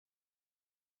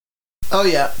Oh,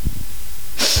 yeah.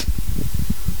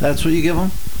 That's what you give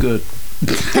them? Good.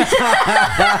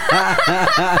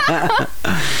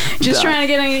 Just trying to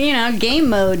get in, game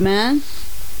mode, man.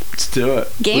 Let's do it.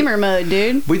 Gamer mode,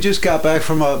 dude. We just got back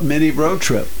from a mini road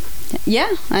trip.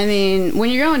 Yeah, I mean, when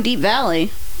you're going Deep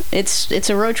Valley, it's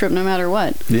a road trip no matter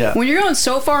what. Yeah. When you're going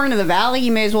so far into the valley,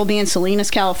 you may as well be in Salinas,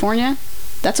 California.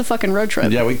 That's a fucking road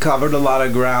trip. Yeah, we covered a lot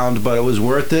of ground, but it was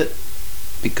worth it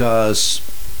because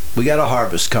we got a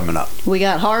harvest coming up. We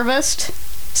got harvest.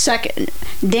 Second,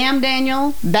 damn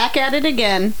Daniel, back at it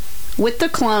again with the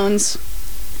clones.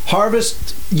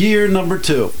 Harvest year number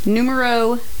 2.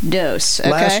 Numero dos.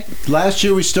 Okay. Last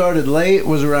year we started late. It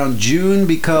was around June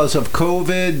because of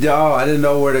COVID. Oh, I didn't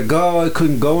know where to go. I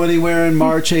couldn't go anywhere in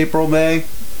March, April, May.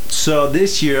 So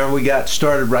this year we got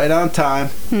started right on time.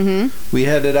 Mm-hmm. We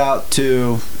headed out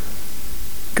to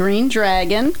Green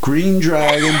Dragon in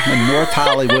North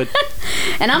Hollywood.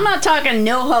 And I'm not talking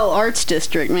NoHo Arts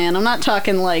District, man. I'm not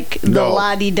talking like the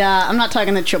la-di-da. I'm not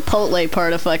talking the Chipotle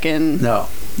part of fucking... No.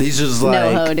 These is like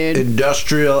NoHo, dude.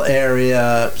 Industrial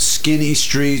area, skinny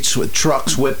streets with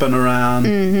trucks whipping around.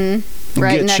 Mm-hmm.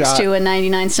 Right next to a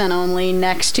 99-cent only,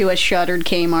 next to a shuttered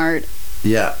Kmart.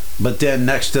 Yeah. But then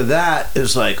next to that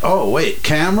is like, oh, wait,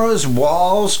 cameras,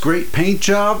 walls, great paint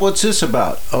job. What's this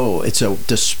about? Oh, it's a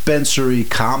dispensary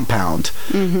compound.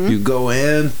 Mm-hmm. You go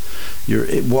in, you're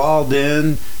walled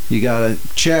in, you got to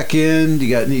check in,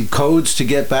 you need codes to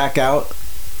get back out.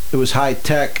 It was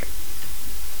high-tech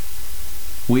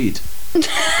weed.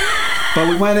 But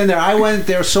we went in there. I went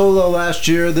there solo last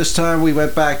year. This time we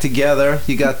went back together.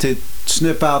 You got to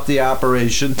sniff out the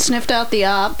operation. Sniffed out the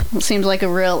op. It seems like a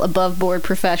real above-board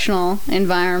professional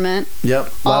environment.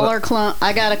 Yep. All our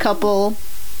I got a couple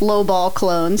lowball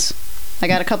clones. I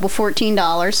got a couple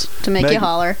 $14 to make you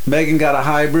holler. Megan got a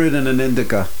hybrid and an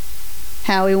indica.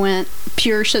 Howie went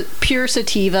pure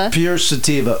sativa. Pure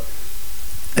sativa.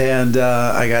 And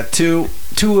I got two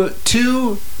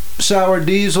sour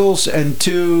diesels and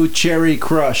 2 cherry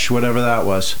crush, whatever that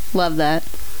was. Love that.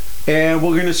 And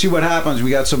we're going to see what happens. We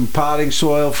got some potting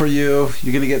soil for you.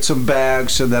 You're going to get some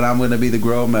bags, and then I'm going to be the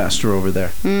grow master over there.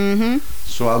 Mm-hmm.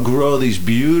 So I'll grow these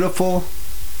beautiful,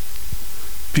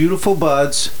 beautiful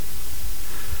buds,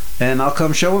 and I'll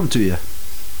come show them to you.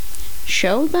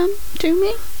 Show them to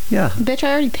me? Yeah. Bitch,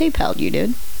 I already PayPal'd you,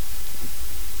 dude.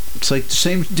 It's like the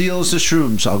same deal as the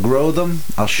shrooms. I'll grow them.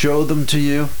 I'll show them to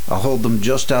you. I'll hold them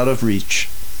just out of reach.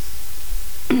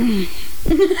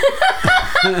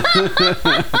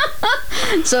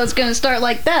 So it's gonna start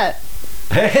like that.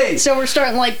 Hey. So we're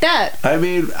starting like that. I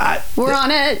mean, we're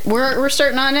on edge. We're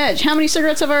starting on edge. How many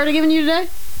cigarettes have I already given you today?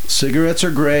 Cigarettes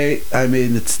are great. I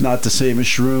mean, it's not the same as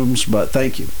shrooms, but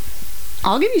thank you.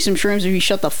 I'll give you some shrooms if you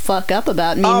shut the fuck up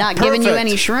about me not giving you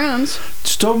any shrooms.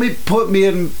 Just don't put me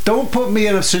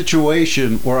in a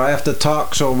situation where I have to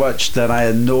talk so much that I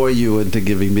annoy you into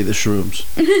giving me the shrooms.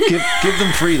 Give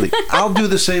them freely. I'll do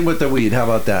the same with the weed. How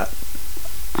about that?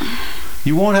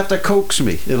 You won't have to coax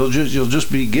me. You'll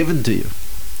just be given to you.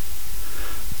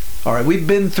 All right, we've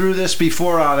been through this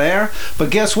before on air,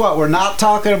 but guess what? We're not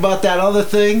talking about that other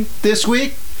thing this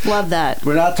week. Love that.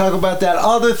 We're not talking about that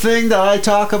other thing that I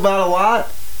talk about a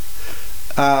lot.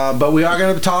 But we are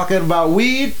going to be talking about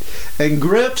weed and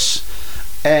grips.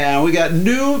 And we got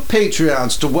new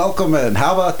Patreons to welcome in.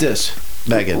 How about this,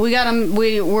 Megan? We got them.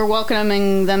 We're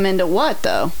welcoming them into what,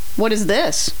 though? What is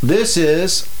this? This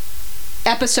is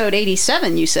episode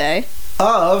 87, you say?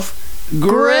 Of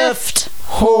Grift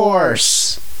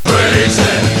Horse. Crazy,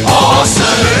 awesome.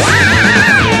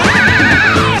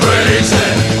 Crazy,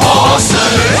 awesome.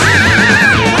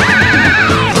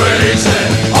 Crazy,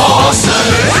 awesome.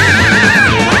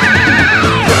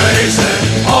 Crazy,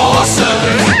 awesome.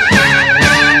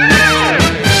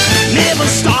 Never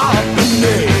stop and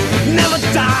they never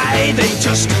die. They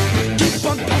just keep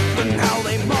on popping how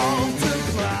they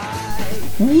multiply.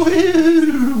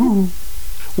 Woo!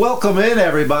 Welcome in,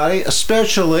 everybody,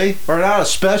 especially, or not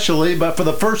especially, but for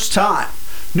the first time,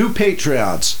 new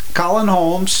Patreons. Colin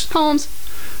Holmes.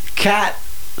 Kat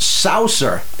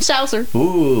Saucer.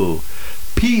 Ooh.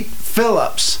 Pete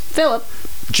Phillips.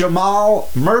 Jamal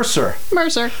Mercer.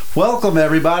 Welcome,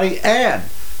 everybody. And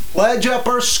Ledge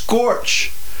Upper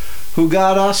Scorch, who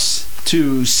got us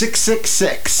to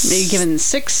 666. Are you giving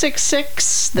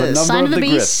 666 the number sign of the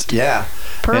beast? Grift. Yeah.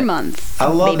 Per month. I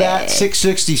love that.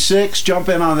 666. Jump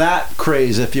in on that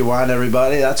craze if you want,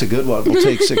 everybody. That's a good one. We'll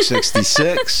take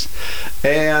 666.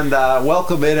 And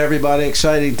welcome in, everybody.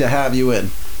 Exciting to have you in.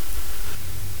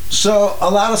 So, a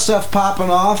lot of stuff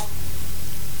popping off.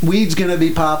 Weed's going to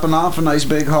be popping off. A nice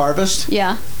big harvest.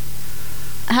 Yeah.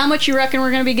 How much you reckon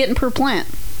we're going to be getting per plant?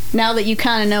 Now that you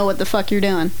kind of know what the fuck you're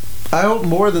doing. I hope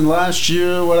more than last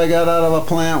year. What I got out of a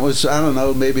plant was, I don't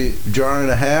know, maybe a jar and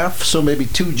a half. So maybe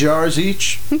 2 jars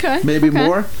each. Okay. Maybe okay.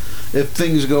 more. If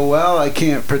things go well, I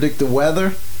can't predict the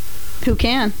weather. Who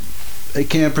can? I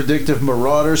can't predict if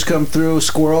marauders come through, a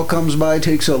squirrel comes by,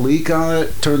 takes a leak on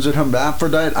it, turns it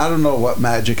hermaphrodite. I don't know what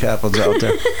magic happens out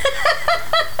there.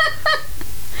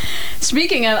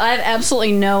 Speaking of, I have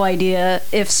absolutely no idea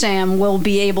if Sam will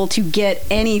be able to get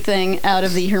anything out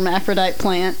of the hermaphrodite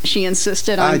plant she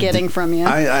insisted on getting from you.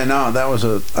 I know. That was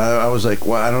I was like,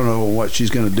 well, I don't know what she's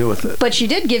going to do with it. But she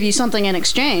did give you something in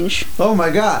exchange. Oh, my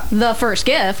God. The first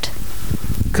gift.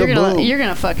 Kaboom. You're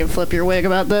gonna fucking flip your wig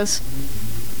about this.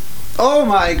 Oh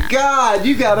my God,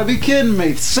 you gotta be kidding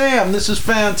me. Sam, this is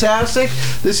fantastic.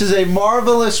 This is a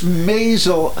marvelous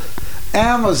Maisel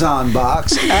Amazon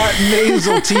box at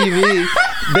Maisel TV.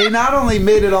 They not only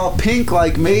made it all pink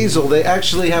like Maisel, they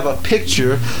actually have a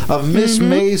picture of Miss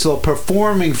Maisel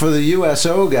performing for the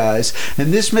USO guys.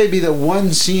 And this may be the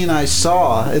one scene I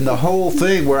saw in the whole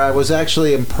thing where I was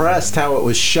actually impressed how it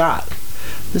was shot.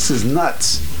 This is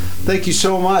nuts. Thank you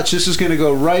so much. This is going to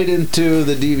go right into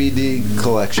the DVD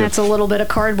collection. That's a little bit of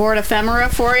cardboard ephemera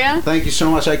for you. Thank you so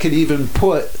much. I could even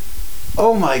put...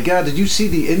 Oh, my God. Did you see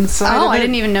the inside of it? Oh, I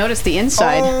didn't even notice the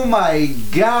inside. Oh, my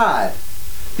God.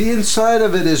 The inside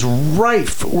of it is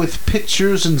rife with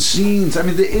pictures and scenes. I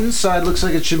mean, the inside looks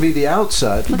like it should be the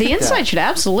outside. The inside should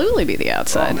absolutely be the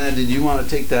outside. Oh, man. Did you want to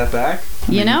take that back?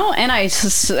 You know, and I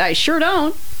sure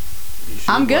don't.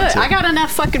 I'm good. I got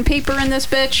enough fucking paper in this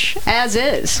bitch as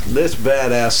is. This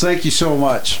badass. Thank you so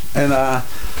much. And I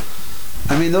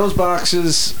mean, those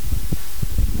boxes,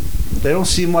 they don't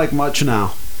seem like much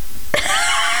now.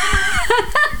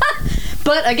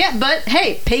 But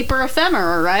hey, paper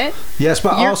ephemera, right? Yes,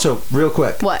 but also, real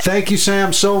quick. What? Thank you,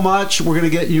 Sam, so much. We're gonna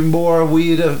get you more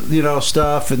weed,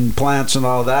 stuff and plants and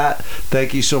all that.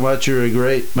 Thank you so much. You're a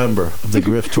great member of the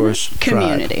Grift Horse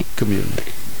community.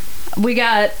 We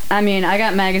got, I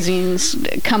got magazines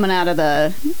coming out of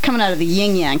the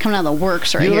yin yang, coming out of the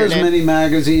works right here. You have as many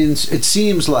magazines. It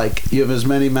seems like you have as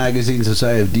many magazines as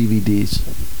I have DVDs.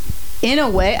 In a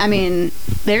way,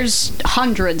 there's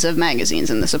hundreds of magazines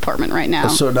in this apartment right now.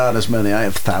 So not as many. I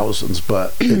have thousands,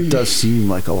 but it does seem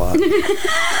like a lot.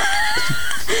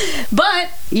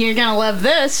 But you're gonna love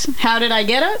this. How did I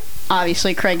get it?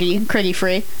 Obviously, Craigie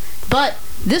free. But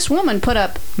this woman put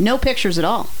up no pictures at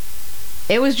all.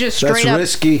 It was just straight up... That's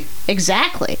risky.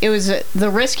 Exactly. It was the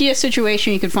riskiest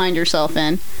situation you could find yourself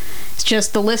in. It's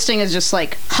just, the listing is just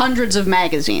like hundreds of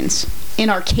magazines in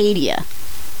Arcadia.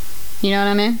 You know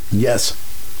what I mean? Yes.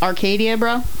 Arcadia,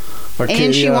 bro? Arcadia,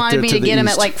 and she wanted me to get them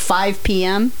east. at like 5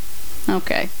 p.m.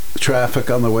 Okay. Traffic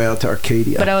on the way out to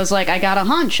Arcadia. But I was like, I got a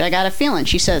hunch. I got a feeling.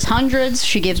 She says hundreds.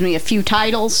 She gives me a few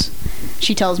titles.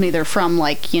 She tells me they're from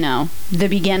like, the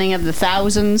beginning of the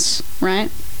thousands,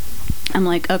 right? I'm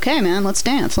like, okay, man, let's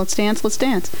dance.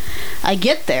 I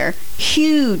get there,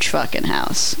 huge fucking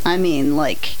house. 18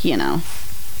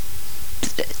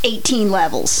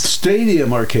 levels.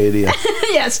 Stadium Arcadia.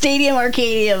 Yeah, Stadium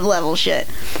Arcadia level shit.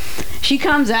 She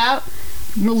comes out,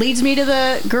 leads me to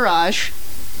the garage.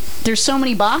 There's so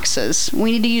many boxes.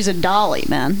 We need to use a dolly,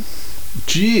 man.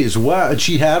 Jeez, wow. And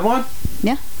she had one?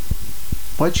 Yeah.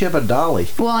 Why'd she have a dolly?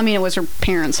 Well, it was her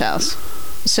parents' house.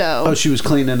 So. Oh, she was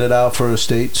cleaning it out for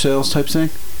estate sales type thing?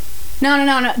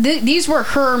 No. These were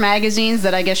her magazines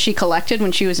that I guess she collected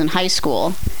when she was in high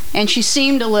school. And she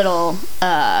seemed a little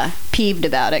peeved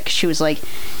about it, because she was like,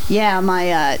 yeah,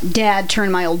 my dad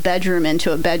turned my old bedroom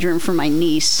into a bedroom for my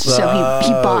niece, so he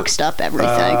boxed up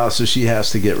everything. So she has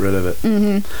to get rid of it.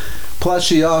 Mm-hmm. Plus,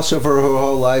 she also, for her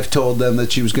whole life, told them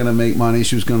that she was going to make money.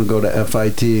 She was going to go to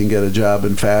FIT and get a job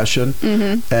in fashion.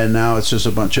 Mm-hmm. And now it's just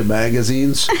a bunch of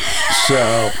magazines.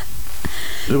 So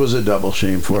it was a double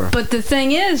shame for her. But the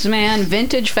thing is, man,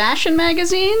 vintage fashion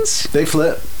magazines... They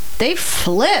flip. They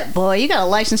flip, boy. You got a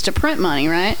license to print money,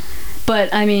 right?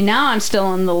 But, now I'm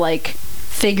still in the,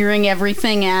 figuring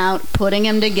everything out, putting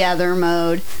them together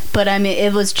mode. But,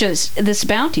 it was just... This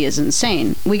bounty is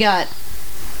insane. We got...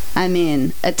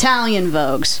 Italian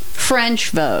Vogues,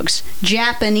 French Vogues,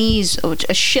 Japanese,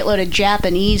 a shitload of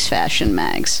Japanese fashion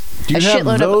mags. Do you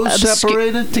have those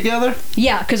separated together?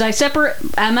 Yeah, because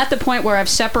I'm at the point where I've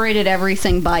separated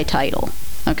everything by title.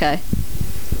 Okay?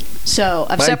 So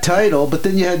I've by title, but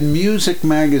then you had music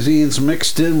magazines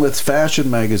mixed in with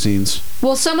fashion magazines.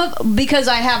 Well, because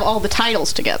I have all the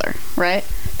titles together, right?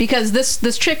 Because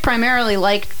this chick primarily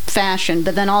liked fashion,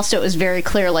 but then also it was very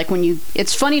clear, like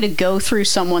it's funny to go through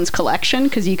someone's collection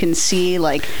because you can see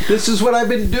like this is what I've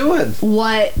been doing.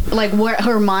 What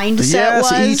her mindset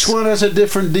was. Each one has a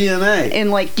different DNA.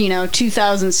 In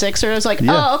 2006, or I was like,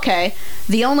 oh, okay.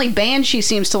 The only band she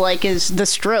seems to like is The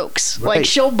Strokes. Right. Like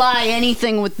she'll buy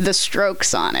anything with The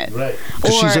Strokes on it. Right.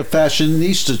 Because she's a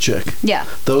fashionista chick. Yeah.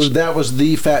 That was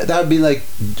that'd be like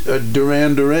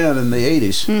Duran Duran in the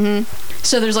 80s. Mm-hmm.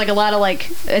 So there's like a lot of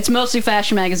it's mostly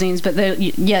fashion magazines, but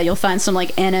you'll find some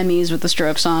like NMEs with The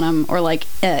Strokes on them, or like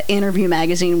Interview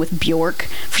magazine with Bjork.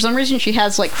 For some reason, she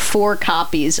has like 4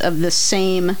 copies of the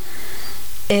same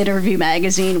Interview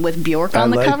magazine with Bjork on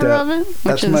the cover of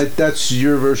it. That's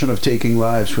your version of Taking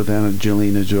Lives with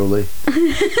Angelina Jolie.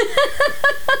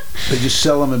 They just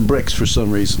sell them in bricks for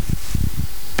some reason.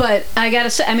 But I gotta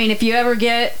say, I mean, if you ever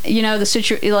get,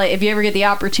 if you ever get the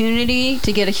opportunity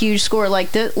to get a huge score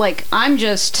like this,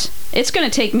 it's gonna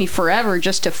take me forever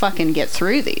just to fucking get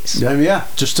through these. Yeah,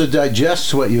 just to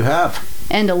digest what you have.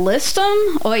 And to list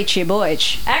them, oichi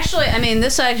boich. Actually, I mean,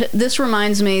 this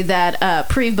reminds me that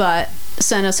Prevbot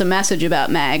sent us a message about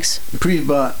mags.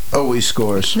 Prevbot always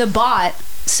scores. The bot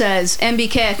says,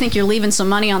 MBK, I think you're leaving some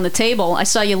money on the table. I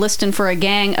saw you listing for a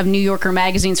gang of New Yorker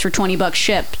magazines for $20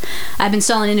 shipped. I've been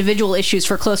selling individual issues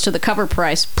for close to the cover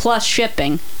price, plus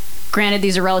shipping. Granted,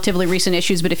 these are relatively recent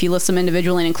issues, but if you list them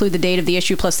individually and include the date of the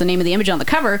issue plus the name of the image on the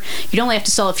cover, you'd only have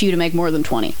to sell a few to make more than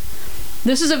 20.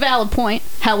 This is a valid point.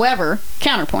 However,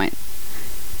 counterpoint.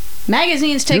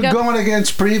 Magazines take up... You're going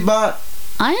against Prevbot?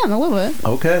 I am, a little bit.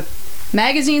 Okay.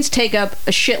 Magazines take up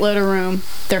a shitload of room.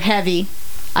 They're heavy.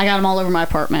 I got them all over my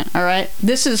apartment, all right?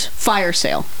 This is fire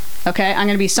sale, okay? I'm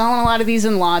going to be selling a lot of these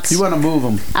in lots. You want to move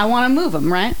them. I want to move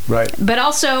them, right? Right. But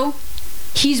also,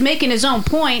 he's making his own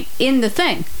point in the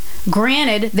thing.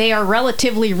 Granted, they are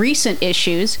relatively recent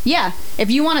issues. Yeah,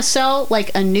 if you want to sell,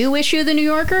 like, a new issue of The New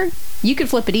Yorker, you could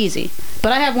flip it easy.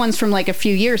 But I have ones from, like, a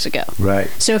few years ago. Right.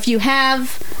 So if you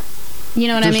have... You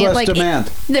know what I mean? There's less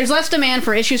demand. There's less demand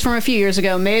for issues from a few years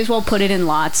ago. May as well put it in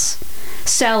lots.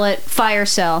 Sell it. Fire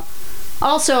sell.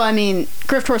 Also, I mean,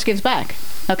 Grift Horse gives back,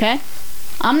 okay?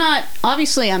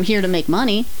 Obviously I'm here to make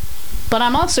money, but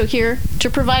I'm also here to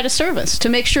provide a service, to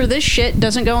make sure this shit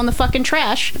doesn't go in the fucking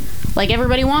trash like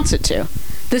everybody wants it to.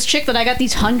 This chick that I got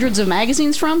these hundreds of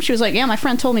magazines from, she was like, yeah, my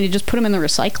friend told me to just put them in the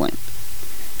recycling.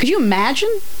 Could you imagine?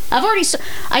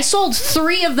 I sold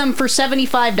 3 of them for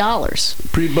 $75.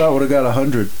 Prevbot would have got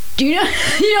 100. Do you know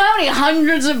how many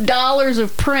hundreds of dollars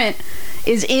of print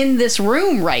is in this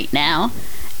room right now?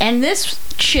 And this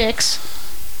chick's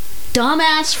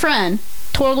dumbass friend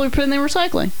totally put in the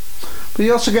recycling. But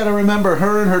you also got to remember,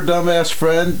 her and her dumbass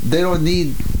friend, they don't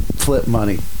need flip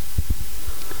money.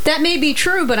 That may be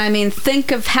true, but I mean,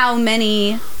 think of how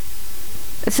many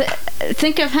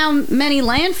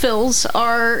landfills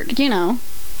are,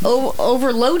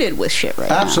 overloaded with shit right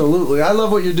now. Absolutely. I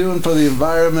love what you're doing for the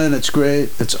environment. It's great.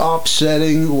 It's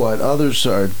offsetting what others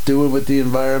are doing with the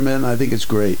environment. I think it's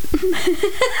great.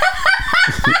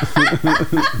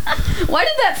 Why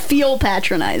did that feel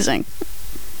patronizing?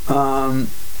 I've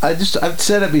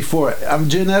said it before. I'm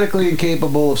genetically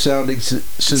incapable of sounding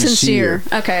sincere.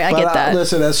 Okay, I get that.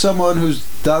 Listen, as someone who's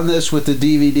done this with the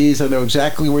DVDs, I know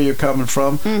exactly where you're coming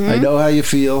from. Mm-hmm. I know how you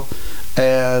feel,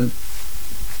 and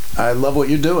I love what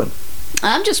you're doing.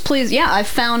 I'm just pleased. Yeah, I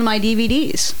found my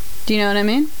DVDs. Do you know what I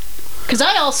mean? Because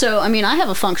I have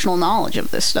a functional knowledge of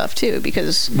this stuff too.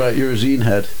 Because you're a zine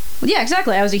head. Yeah,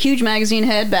 exactly. I was a huge magazine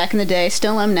head back in the day.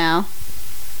 Still am now.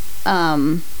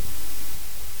 I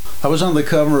was on the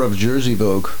cover of Jersey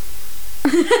Vogue.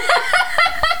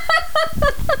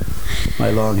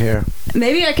 My long hair.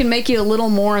 Maybe I can make you a little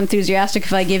more enthusiastic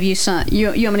if I give you some. You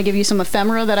want me to give you some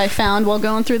ephemera that I found while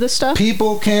going through this stuff?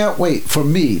 People can't wait for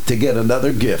me to get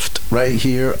another gift right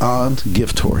here on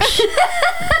Gift Horse.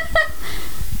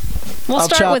 I'll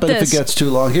chop it if it gets too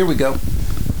long. Here we go.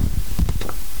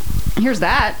 Here's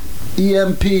that.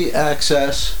 EMP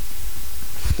Access.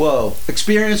 Whoa.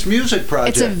 Experience Music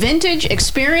Project. It's a vintage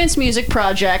Experience Music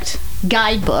Project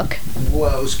guidebook.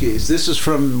 Whoa, skis. This is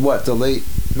from, the late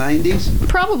 90s?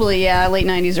 Probably, yeah. Late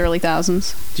 90s, early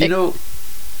 1000s. Do you know...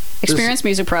 Experience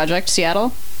Music Project,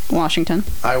 Seattle, Washington.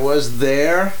 I was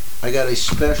there. I got a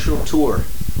special tour.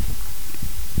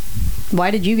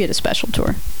 Why did you get a special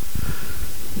tour?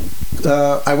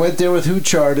 I went there with Who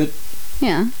Charted.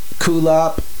 Yeah.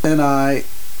 Kulop and I...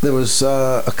 There was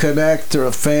a connect or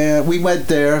a fan. We went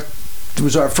there. It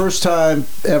was our first time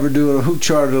ever doing a Who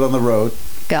Charted on the road.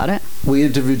 Got it. We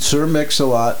interviewed Sir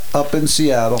Mix-a-Lot up in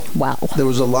Seattle. Wow. There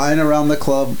was a line around the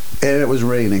club, and it was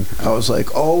raining. I was like,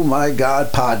 oh, my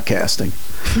God, podcasting.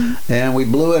 and we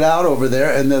blew it out over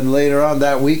there. And then later on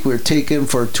that week, we were taken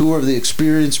for a tour of the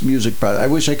Experience Music Project. I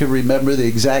wish I could remember the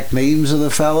exact names of the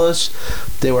fellas.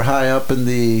 They were high up in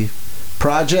the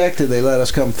project, and they let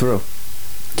us come through.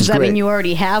 Does that mean you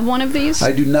already have one of these?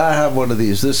 I do not have one of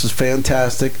these. This is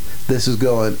fantastic. This is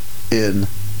going in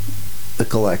the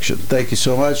collection. Thank you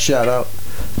so much. Shout out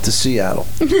to Seattle.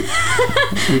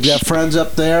 We've got friends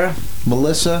up there,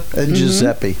 Melissa and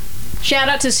Giuseppe. Shout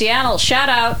out to Seattle. Shout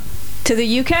out to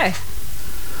the UK.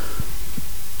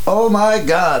 Oh my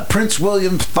God! Prince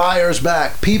William fires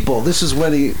back. People, this is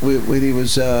when he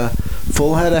was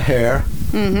full head of hair.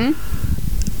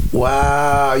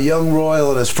 Wow, young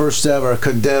royal in his first ever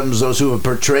condemns those who have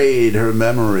portrayed her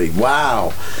memory.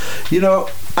 Wow, you know.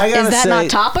 I gotta is that say, not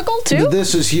topical too?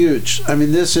 This is huge. I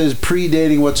mean, this is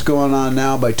predating what's going on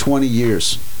now by 20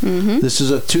 years. This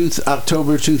is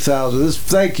October 2000.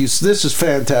 Thank you. This is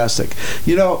fantastic.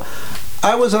 You know,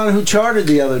 I was on Who Charted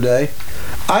the other day.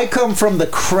 I come from The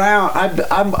Crown.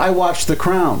 I watched The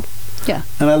Crown. Yeah.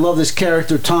 And I love this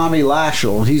character, Tommy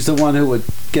Lashel. He's the one who would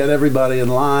get everybody in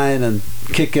line and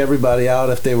kick everybody out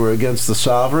if they were against the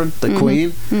sovereign, the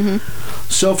queen.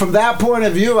 So from that point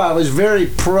of view, I was very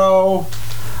pro.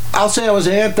 I'll say I was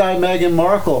anti-Meghan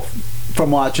Markle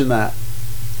from watching that.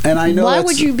 And I know. Why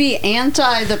would you be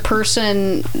anti the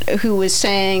person who was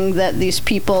saying that these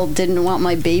people didn't want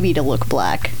my baby to look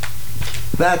black?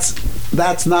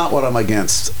 That's not what I'm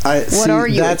against. What are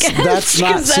you against? That's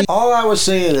not. See, all I was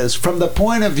saying is, from the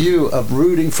point of view of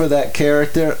rooting for that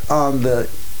character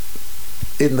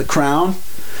in The Crown,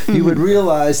 you would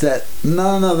realize that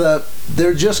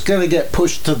they're just going to get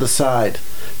pushed to the side.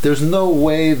 There's no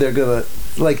way they're going to.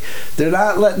 Like, they're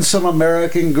not letting some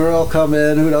American girl come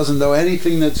in who doesn't know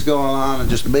anything that's going on and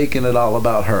just making it all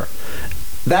about her.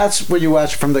 That's when you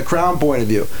watch from the Crown point of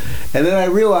view. And then I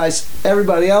realized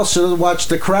everybody else who watched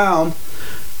The Crown,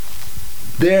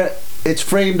 it's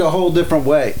framed a whole different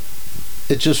way.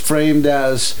 It's just framed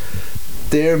as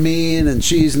they're mean and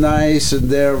she's nice and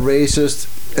they're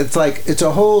racist. It's like, it's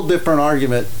a whole different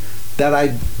argument that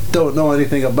I don't know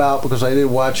anything about because I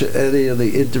didn't watch any of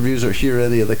the interviews or hear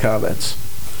any of the comments.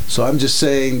 So I'm just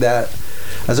saying that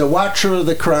as a watcher of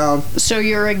The Crown. So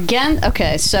you're again.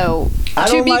 Okay, so I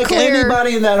to don't be like clear,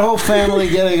 anybody in that whole family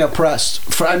getting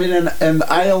oppressed. And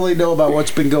I only know about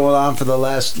what's been going on for the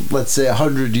last, let's say,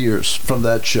 100 years from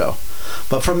that show.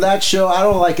 But from that show, I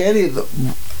don't like any of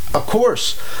them. Of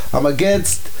course, I'm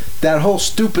against that whole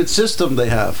stupid system they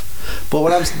have.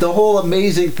 But the whole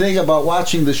amazing thing about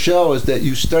watching the show is that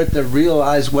you start to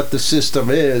realize what the system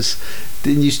is.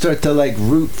 Then you start to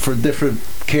root for different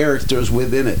characters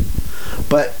within it.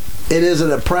 But it is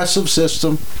an oppressive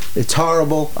system. It's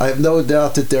horrible. I have no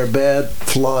doubt that they're bad,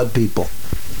 flawed people.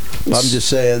 I'm just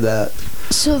saying that.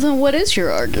 So then what is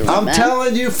your argument, I'm man?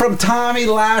 telling you from Tommy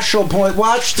Lashel point.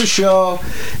 Watch the show.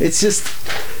 It's just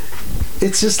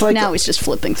like... Now he's just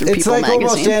flipping through It's People like magazine.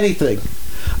 almost anything.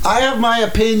 I have my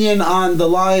opinion on The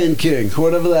Lion King,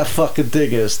 whatever that fucking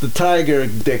thing is. The tiger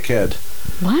dickhead.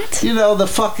 What? You know, the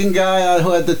fucking guy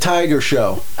who had the tiger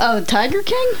show. Oh, Tiger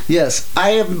King? Yes, I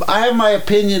have my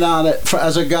opinion on it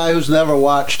as a guy who's never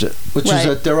watched it, which is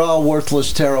that they're all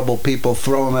worthless, terrible people.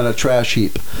 Throw them in a trash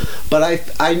heap. But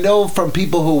I know from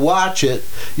people who watch it,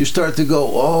 you start to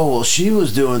go, oh, well, she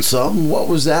was doing something. What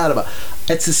was that about?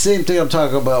 It's the same thing I'm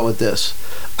talking about with this.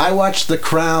 I watched The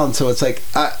Crown, so it's like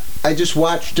I just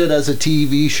watched it as a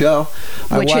TV show.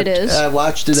 It is. I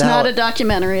watched it. It's not a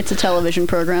documentary. It's a television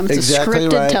program. It's exactly a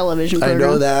scripted right. television program. I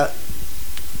know that.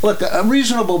 Look,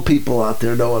 reasonable people out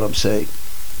there know what I'm saying.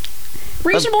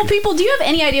 Reasonable people, do you have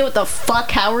any idea what the fuck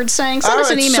Howard's saying? Send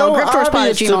us an email, so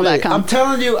gripforcepod@gmail.com. I'm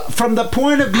telling you, from the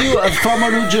point of view of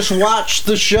someone who just watched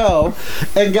the show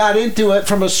and got into it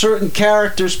from a certain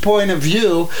character's point of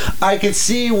view, I can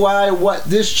see why what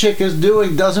this chick is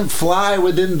doing doesn't fly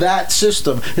within that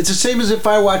system. It's the same as if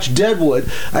I watch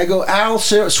Deadwood. I go, Al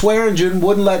Swearingen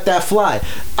wouldn't let that fly.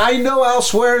 I know Al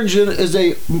Swearingen is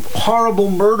a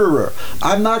horrible murderer.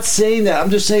 I'm not saying that.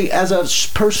 I'm just saying, as a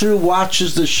person who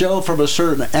watches the show from a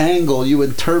certain angle, you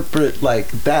interpret like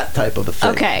that type of a thing.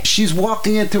 Okay. She's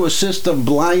walking into a system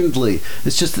blindly.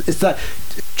 It's not.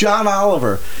 John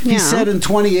Oliver, he said in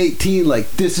 2018,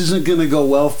 this isn't going to go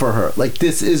well for her.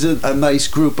 This isn't a nice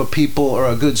group of people or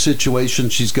a good situation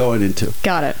she's going into.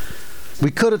 Got it.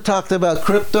 We could have talked about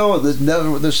crypto, and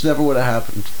this never would have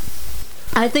happened.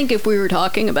 I think if we were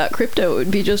talking about crypto, it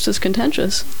would be just as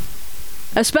contentious.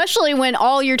 Especially when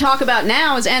all you talk about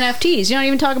now is NFTs. You don't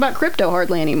even talk about crypto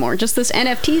hardly anymore. Just this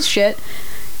NFTs shit.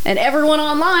 And everyone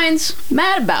online's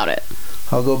mad about it.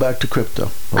 I'll go back to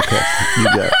crypto. Okay, you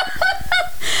got it.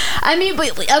 I mean,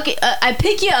 but okay, I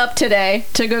pick you up today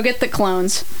to go get the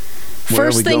clones. Where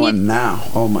are we going now?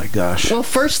 Oh my gosh. Well,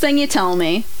 first thing you tell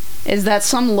me is that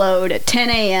some load at 10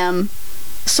 a.m.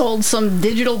 sold some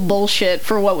digital bullshit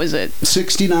for, what was it?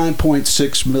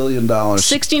 $69.6 million.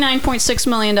 $69.6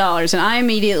 million. And I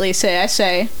immediately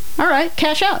say, all right,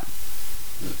 cash out.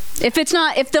 If it's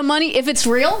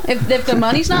real, if the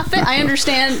money's not fit, I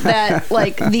understand that,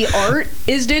 like, the art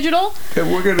is digital.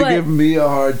 And we're going to give me a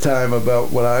hard time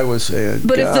about what I was saying.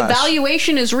 But if the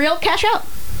valuation is real, cash out.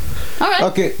 All right.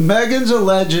 Okay, Megan's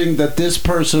alleging that this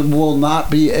person will not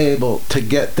be able to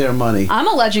get their money. I'm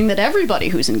alleging that everybody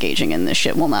who's engaging in this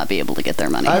shit will not be able to get their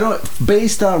money.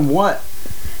 Based on what?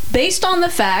 Based on the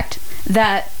fact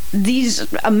that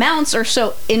these amounts are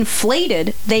so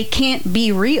inflated, they can't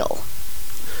be real.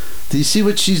 Do you see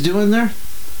what she's doing there?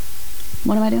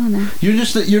 What am I doing there?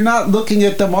 You're not looking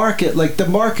at the market. Like, the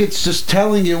market's just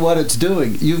telling you what it's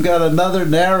doing. You've got another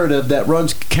narrative that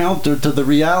runs counter to the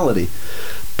reality.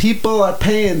 People are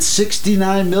paying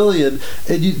 $69 million,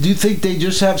 and do you think they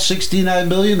just have $69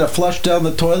 million to flush down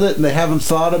the toilet, and they haven't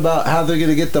thought about how they're going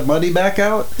to get the money back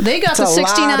out? They got That's the a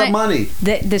lot of money.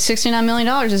 The $69 million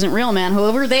isn't real, man.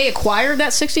 However, they acquired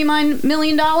that $69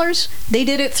 million. They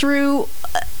did it through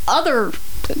other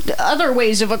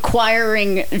ways of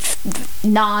acquiring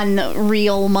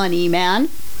non-real money, man.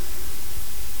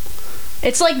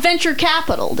 It's like venture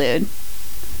capital, dude.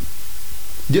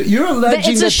 You're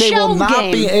alleging that they will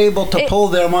not be able to pull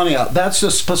their money out. That's a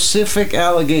specific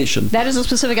allegation. That is a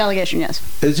specific allegation, yes.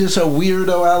 It's just a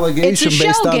weirdo allegation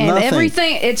based on nothing. It's a shell game.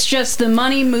 Everything, it's just the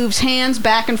money moves hands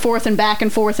back and forth and back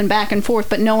and forth and back and forth,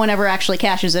 but no one ever actually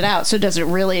cashes it out. So does it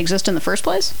really exist in the first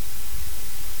place?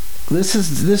 This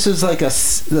is like the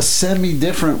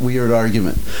semi-different weird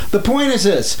argument. The point is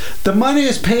this: the money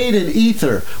is paid in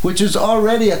ether, which is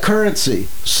already a currency.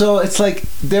 So it's like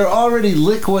they're already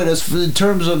liquid in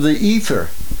terms of the ether.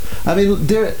 I mean,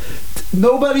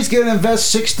 nobody's going to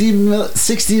invest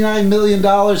 $69 million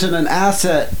in an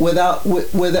asset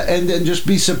and then just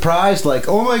be surprised, like,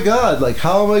 oh my God, like,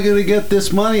 how am I going to get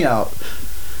this money out?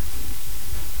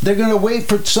 They're going to wait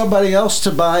for somebody else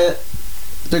to buy it.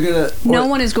 No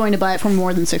one is going to buy it for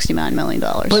more than $69 million.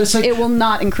 But it's like, it will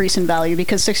not increase in value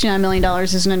because $69 million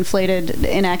is an inflated,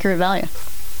 inaccurate value.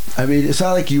 I mean, it's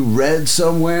not like you read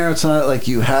somewhere. It's not like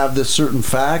you have this certain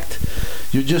fact.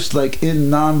 You're just like in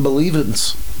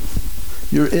non-believance.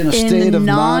 You're in a state of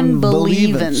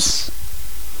non-believance.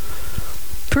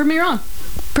 Prove me wrong.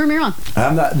 Prove me wrong.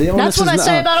 I'm not. That's what I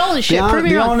say about all this shit. Prove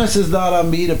me wrong. The onus is not on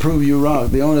me to prove you wrong.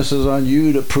 The onus is on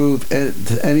you to prove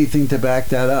anything to back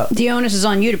that up. The onus is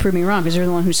on you to prove me wrong because you're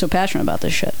the one who's so passionate about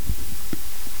this shit.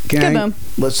 Gang,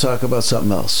 let's talk about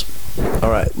something else.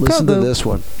 All right, listen to this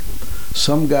one.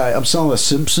 Some guy. I'm selling a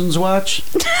Simpsons watch.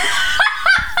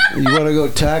 You want to go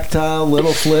tactile,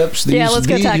 little flips? Yeah, let's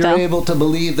go tactile. You're able to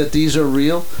believe that these are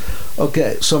real?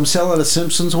 Okay, so I'm selling a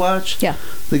Simpsons watch. Yeah.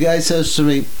 The guy says to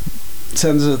me,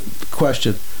 sends a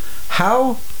question: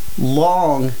 how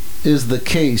long is the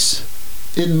case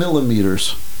in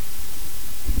millimeters?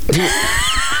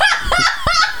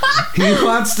 He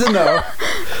wants to know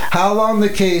how long the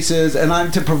case is, and I'm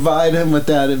to provide him with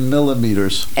that in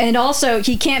millimeters. And also,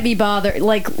 he can't be bothered.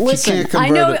 Like, listen,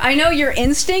 I know your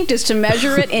instinct is to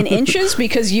measure it in inches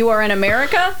because you are in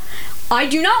America. I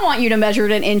do not want you to measure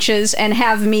it in inches and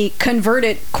have me convert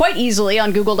it quite easily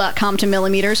on google.com to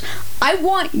millimeters. I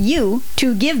want you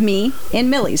to give me in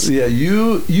millis. Yeah,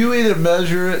 you either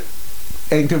measure it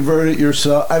and convert it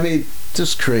yourself. I mean,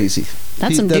 just crazy.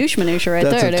 That's some douche minutia right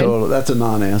there, dude. That's a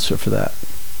non-answer for that.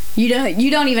 You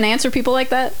don't even answer people like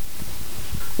that?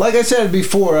 Like I said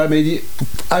before, I mean,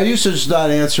 I used to just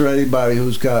not answer anybody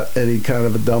who's got any kind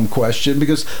of a dumb question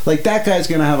because, like, that guy's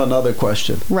going to have another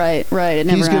question. Right. It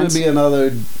never He's going to be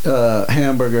another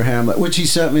hamburger Hamlet, which he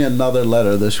sent me another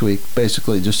letter this week,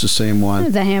 basically just the same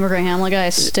one. The hamburger Hamlet guy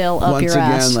is still up your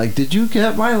ass. Once again, like, did you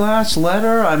get my last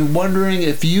letter? I'm wondering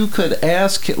if you could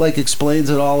ask, like, explains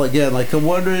it all again. Like, I'm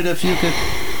wondering if you could.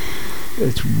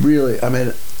 It's really, I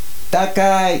mean, that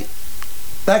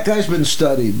guy's been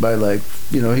studied by, like,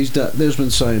 you know, there's been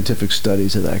scientific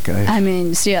studies of that guy. I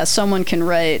mean, yeah, someone can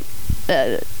write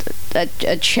a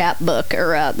chapbook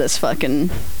around this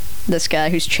guy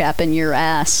who's chapping your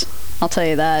ass. I'll tell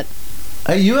you that.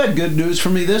 Hey, you had good news for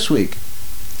me this week.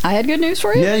 I had good news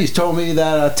for you? Yeah, he's told me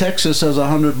that Texas has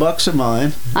 $100 of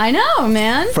mine. I know,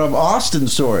 man. From Austin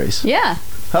Stories. Yeah.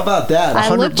 How about that?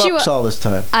 $100 all this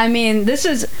time. I mean,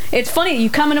 it's funny. You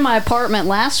come into my apartment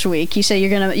last week. You say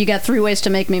you got 3 ways to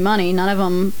make me money. None of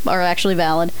them are actually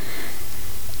valid.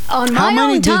 On my own time. How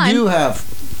many did you have?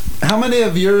 How many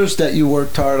of yours that you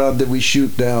worked hard on did we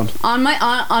shoot down? On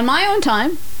my own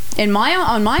time,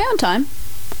 on my own time,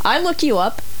 I look you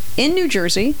up in New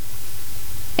Jersey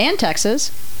and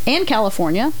Texas and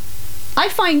California. I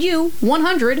find you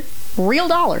 100 real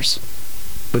dollars.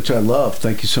 Which I love.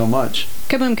 Thank you so much.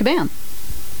 Kaboom, kabam.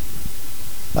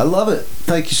 I love it.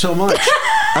 Thank you so much.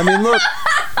 I mean, look,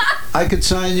 I could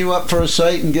sign you up for a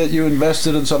site and get you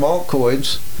invested in some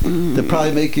altcoins. They'll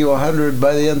probably make you 100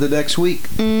 by the end of next week.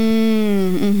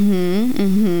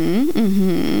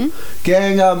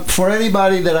 Gang, for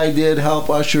anybody that I did help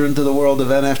usher into the world of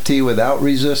NFT without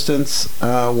resistance,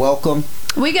 welcome.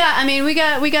 We got an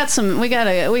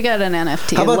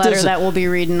NFT letter that we'll be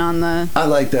reading on the. I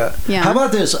like that. Yeah. How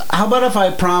about this? How about if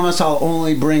I promise I'll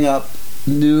only bring up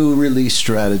new release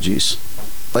strategies?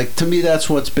 Like, to me, that's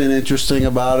what's been interesting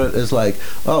about it, is like,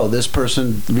 oh, this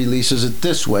person releases it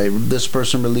this way, this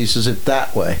person releases it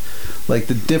that way. Like,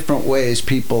 the different ways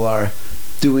people are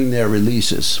doing their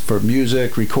releases for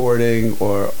music, recording,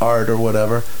 or art, or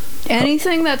whatever.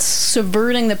 Anything that's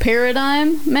subverting the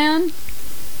paradigm, man,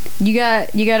 you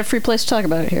got a free place to talk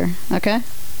about it here, okay?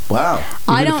 Wow.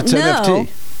 I don't know.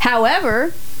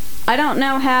 However, I don't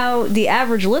know how the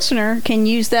average listener can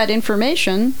use that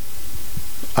information.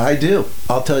 I do.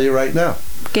 I'll tell you right now.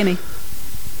 Gimme.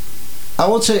 I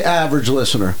won't say average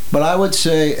listener, but I would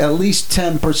say at least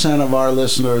 10% of our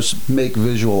listeners make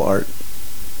visual art.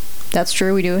 That's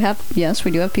true. We do have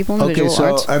people in the visual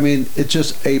arts. I mean, it's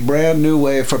just a brand new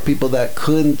way for people that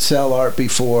couldn't sell art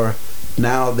before.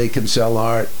 Now they can sell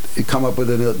art. You come up with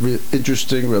an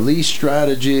interesting release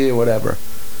strategy or whatever.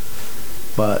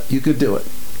 But you could do it.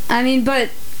 I mean, but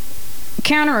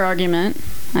counter argument.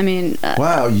 I mean,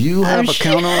 wow, you have a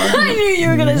counter argument? I knew you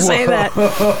were going to say that.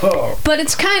 But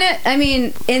it's kind of, I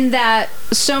mean, in that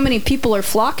so many people are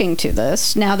flocking to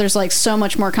this. Now there's like so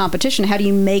much more competition. How do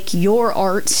you make your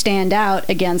art stand out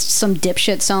against some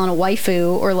dipshit selling a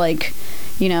waifu or like,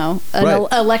 you know, an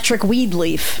electric weed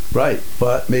leaf? Right.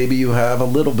 But maybe you have a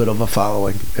little bit of a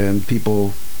following and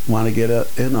people want to get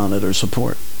in on it or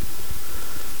support.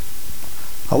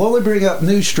 I'll only bring up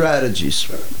new strategies.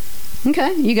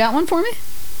 Okay. You got one for me?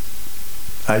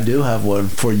 I do have one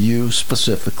for you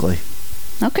specifically.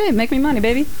 Okay, make me money,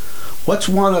 baby. What's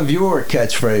one of your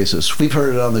catchphrases? We've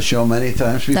heard it on the show many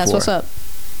times before. That's what's up.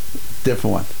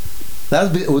 Different one.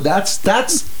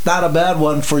 That's not a bad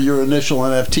one for your initial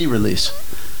NFT release.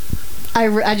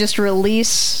 I just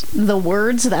release the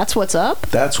words, that's what's up?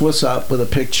 That's what's up with a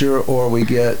picture, or we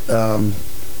get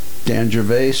Dan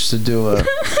Gervais to do a...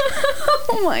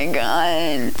 Oh my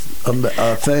God.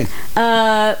 A thing.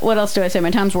 What else do I say? My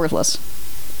time's worthless.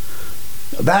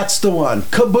 That's the one.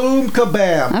 Kaboom,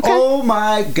 kabam. Okay. Oh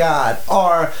my God.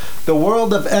 Are the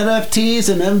world of NFTs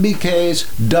and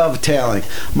MBKs dovetailing?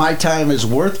 My time is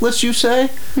worthless, you say?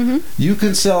 Mm-hmm. You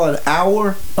can sell an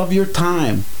hour of your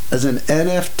time as an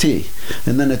NFT,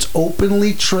 and then it's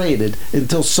openly traded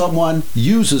until someone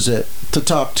uses it to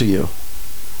talk to you.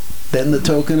 Then the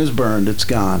token is burned. It's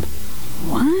gone.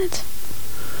 What?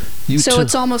 So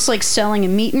it's almost like selling a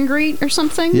meet and greet or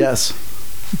something? Yes.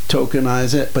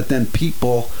 Tokenize it, but then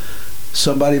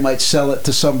somebody might sell it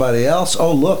to somebody else.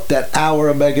 Oh, look, that hour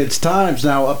of Megan's time's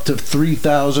now up to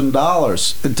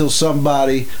 $3,000 until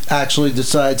somebody actually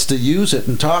decides to use it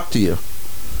and talk to you.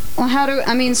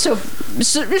 Well, so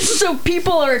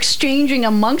people are exchanging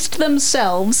amongst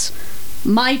themselves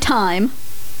my time.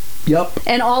 Yep.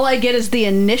 And all I get is the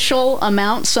initial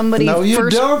amount somebody No,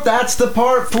 you don't. That's the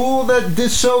part, fool, that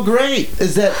is so great,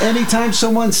 is that anytime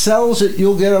someone sells it,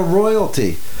 you'll get a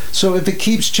royalty. So if it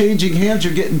keeps changing hands,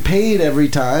 you're getting paid every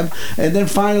time, and then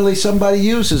finally somebody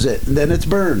uses it, and then it's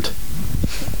burned.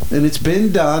 And it's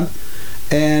been done,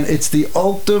 and it's the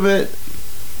ultimate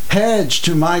hedge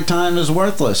to my time is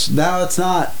worthless. Now it's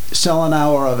not. Sell an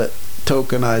hour of it.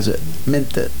 Tokenize it.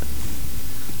 Mint it.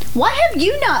 Why have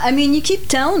you not? I mean, you keep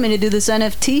telling me to do this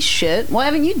NFT shit. Why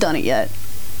haven't you done it yet?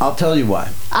 I'll tell you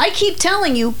why. I keep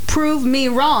telling you, prove me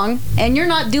wrong, and you're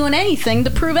not doing anything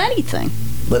to prove anything.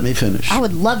 Let me finish. I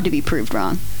would love to be proved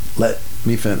wrong. Let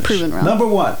me finish. Proven wrong. Number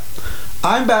one,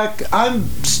 I'm back. I'm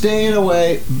staying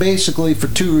away basically for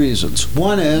two reasons.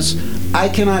 One is I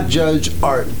cannot judge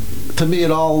art. To me,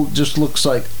 it all just looks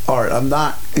like art. I'm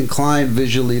not inclined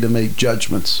visually to make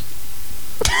judgments.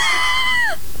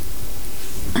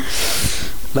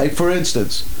 Like, for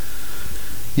instance,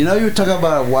 you know you were talking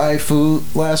about a waifu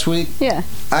last week? Yeah.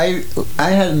 I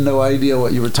had no idea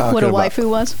what you were talking about. What a waifu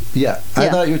was? Yeah. I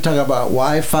thought you were talking about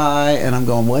Wi-Fi, and I'm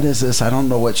going, what is this? I don't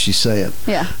know what she's saying.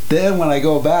 Yeah. Then when I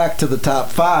go back to the top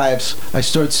fives, I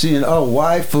start seeing,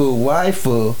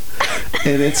 waifu,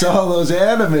 and it's all those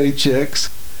anime chicks.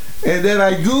 And then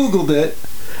I Googled it,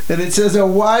 And it says a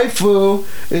waifu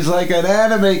is like an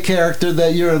anime character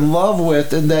that you're in love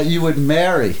with and that you would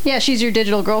marry. Yeah, she's your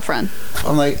digital girlfriend.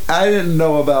 I'm like, I didn't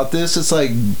know about this. It's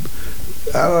like,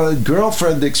 I don't know,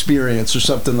 girlfriend experience or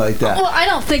something like that. Well, I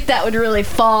don't think that would really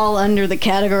fall under the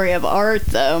category of art,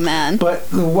 though, man. But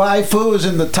the waifu is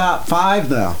in the top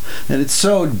 5 now, and it's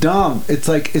so dumb. It's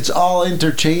like it's all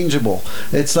interchangeable.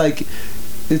 It's like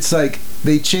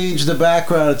they change the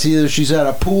background. It's either she's at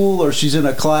a pool or she's in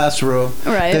a classroom.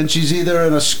 Right. Then she's either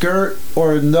in a skirt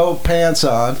or no pants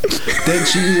on. Then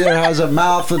she either has a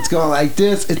mouth that's going like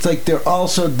this. It's like they're all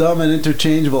so dumb and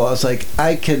interchangeable. I was like,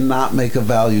 I cannot make a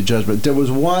value judgment. There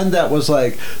was one that was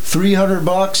like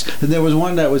 $300, and there was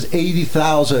one that was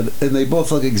 80,000, and they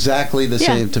both look exactly the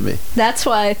same to me. That's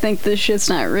why I think this shit's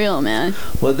not real, man.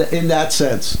 Well, in that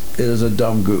sense, it is a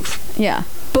dumb goof. Yeah.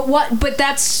 But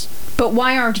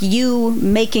why aren't you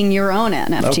making your own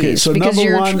NFTs? Okay, so because number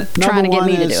you're one, trying to get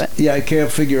me to do it. Yeah, I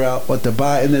can't figure out what to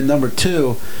buy. And then number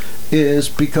 2 is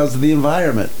because of the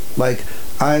environment. Like,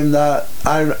 I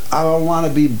don't want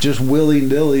to be just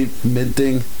willy-nilly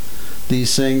minting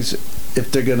these things.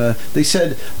 If they're gonna, they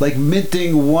said like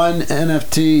minting one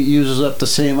NFT uses up the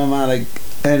same amount of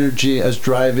energy as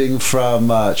driving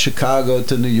from Chicago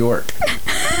to New York.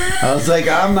 I was like,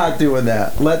 I'm not doing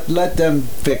that. Let them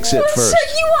fix it first. So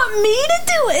you want me to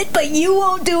do it, but you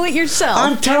won't do it yourself?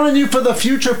 I'm telling you, for the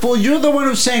future, fool. You're the one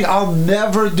who's saying I'll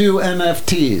never do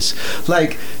NFTs.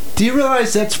 Like, do you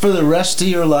realize that's for the rest of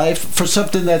your life? For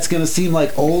something that's going to seem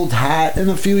like old hat in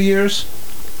a few years?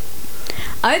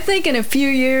 I think in a few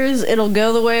years it'll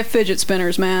go the way of fidget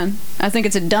spinners, man. I think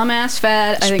it's a dumbass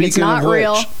fad. I think it's not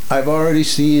real. I've already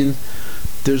seen.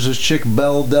 There's this chick,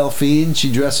 Belle Delphine.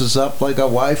 She dresses up like a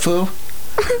waifu.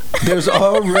 There's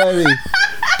already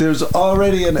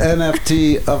an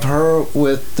NFT of her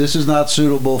with "This is not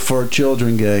suitable for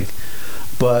children" gang,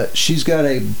 but she's got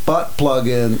a butt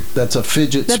plug-in that's a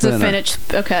fidget spinner. That's a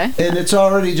fidget. Okay. And it's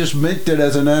already just minted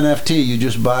as an NFT. You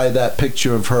just buy that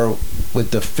picture of her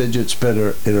with the fidget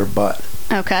spinner in her butt.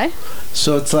 Okay.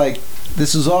 So it's like,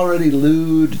 this is already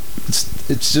lewd.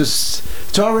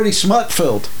 It's already smut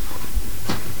filled.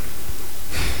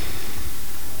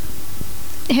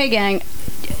 Hey, gang.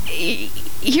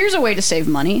 Here's a way to save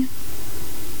money.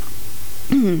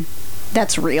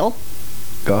 That's real.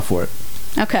 Go for it.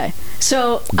 Okay.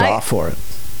 So Go for it.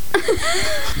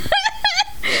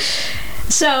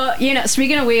 So,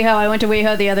 speaking of WeHo, I went to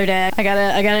WeHo the other day. I got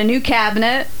a new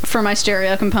cabinet for my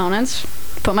stereo components.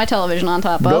 Put my television on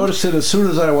top of. Noticed it as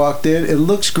soon as I walked in. It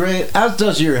looks great, as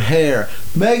does your hair.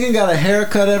 Megan got a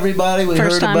haircut, everybody. We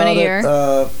First heard time about in a it year.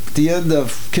 At the end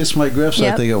of Kiss My Griffs,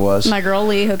 Yep. I think it was. My girl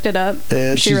Lee hooked it up.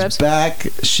 And she she's rips. back.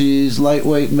 She's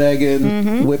lightweight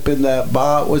Megan, whipping that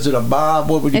bob. Was it a bob?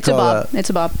 What would you call that?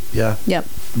 It's a bob. Yeah. Yep.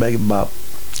 Megan bob.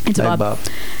 It's a Megan bob.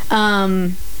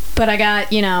 But I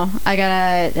got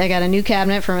a new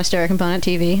cabinet for my stereo component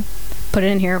TV. Put it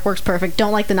in here. Works perfect.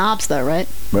 Don't like the knobs though, right?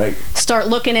 Right. Start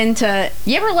looking into.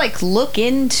 You ever look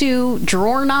into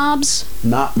drawer knobs?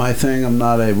 Not my thing. I'm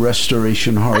not a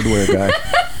restoration hardware guy.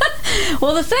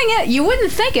 Well, the thing is, you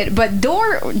wouldn't think it, but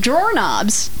drawer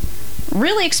knobs,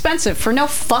 really expensive for no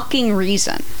fucking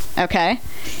reason. Okay,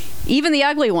 even the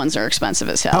ugly ones are expensive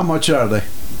as hell. How much are they?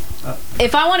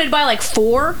 If I wanted to buy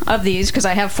 4 of these, because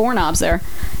I have 4 knobs there,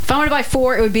 if I wanted to buy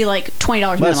 4, it would be $20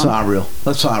 minimum. That's not real.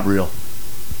 That's not real.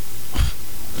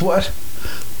 What?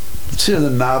 Let's see the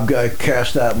knob guy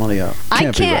cash that money out. I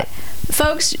can't. Be right.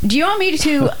 Folks, do you want me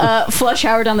to flush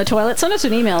Howard down the toilet? Send us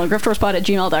an email at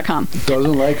griftdorspot@gmail.com.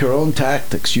 Doesn't like her own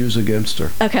tactics used against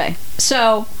her. Okay,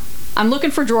 so I'm looking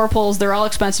for drawer pulls. They're all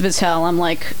expensive as hell. I'm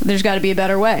like, there's got to be a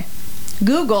better way.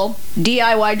 Google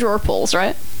DIY drawer pulls,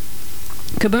 right?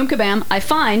 Kaboom, kabam. I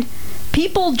find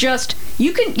people just,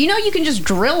 you can just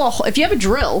drill a hole. If you have a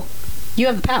drill, you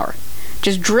have the power.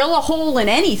 Just drill a hole in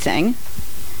anything,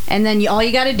 and then all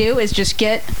you got to do is just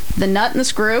get the nut and the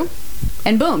screw,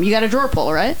 and boom, you got a drawer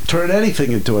pull, right? Turn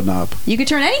anything into a knob. You could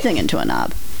turn anything into a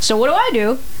knob. So what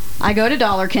do? I go to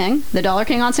Dollar King, the Dollar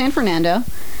King on San Fernando.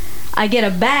 I get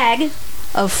a bag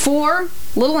of 4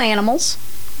 little animals,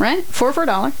 right? 4 for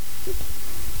 $1.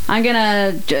 I'm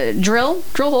gonna drill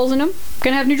holes in them.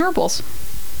 Gonna have new drawer pulls.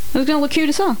 It's gonna look cute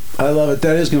as hell. I love it.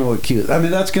 That is gonna look cute. I mean,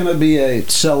 that's gonna be a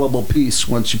sellable piece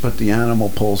once you put the animal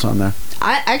poles on there.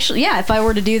 If I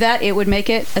were to do that, it would make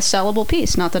it a sellable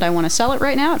piece. Not that I want to sell it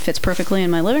right now. It fits perfectly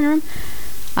in my living room.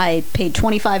 I paid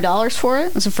 $25 for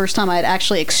it. It's the first time I'd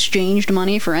actually exchanged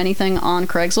money for anything on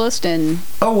Craigslist in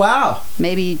Oh wow!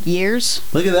 maybe years.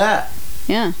 Look at that.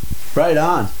 Yeah. Right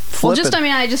on. Well, just, I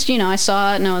mean, I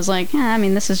saw it and I was like, yeah, I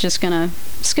mean, this is just gonna,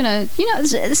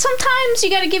 sometimes you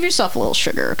gotta give yourself a little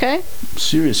sugar, okay?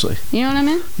 Seriously. You know what I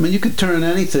mean? I mean, you could turn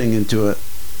anything into a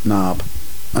knob.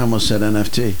 I almost said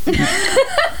NFT.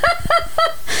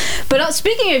 But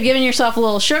speaking of giving yourself a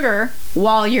little sugar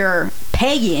while you're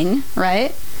paying,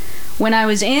 right? When I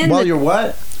was in... While you're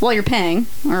what? While you're paying,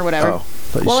 or whatever. Oh.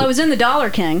 Well, I was in the Dollar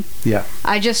King. Yeah.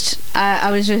 I was just,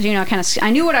 kind of,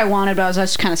 I knew what I wanted, but I was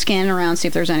just kind of scanning around, see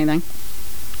if there's anything.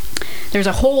 There's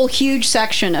a whole huge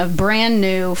section of brand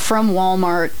new from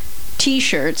Walmart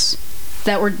t-shirts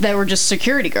that were just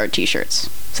security guard t-shirts.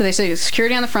 So they say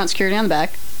security on the front, security on the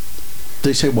back.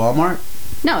 They say Walmart?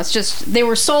 No, it's just, they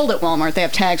were sold at Walmart. They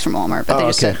have tags from Walmart, but they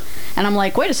just said, and I'm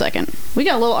like, wait a second, we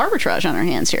got a little arbitrage on our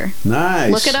hands here.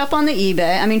 Nice. Look it up on the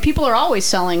eBay. I mean, people are always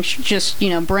selling just,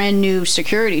 brand new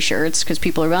security shirts because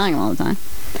people are buying them all the time.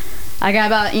 I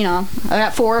got I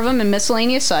got 4 of them in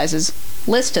miscellaneous sizes,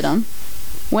 listed them.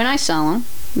 When I sell them,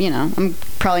 I'm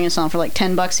probably going to sell them for like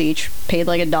 $10 each, paid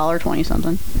like $1.20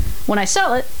 something. When I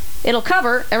sell it, it'll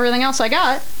cover everything else I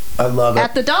got. I love it.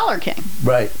 At the Dollar King.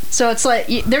 Right. So it's like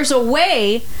there's a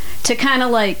way to kind of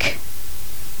like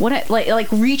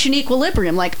reach an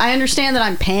equilibrium. Like, I understand that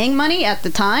I'm paying money at the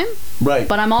time. Right.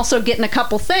 But I'm also getting a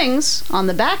couple things on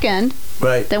the back end.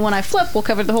 Right. Then when I flip, we'll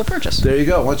cover the whole purchase. There you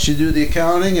go. Once you do the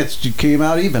accounting, you came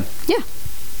out even. Yeah.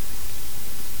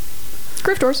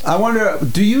 Thrift stores. I wonder,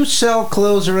 do you sell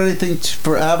clothes or anything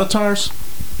for avatars?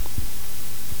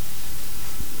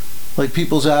 Like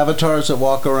people's avatars that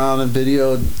walk around in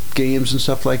video games and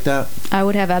stuff like that? I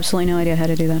would have absolutely no idea how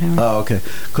to do that, Howard. Oh, okay.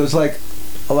 Because like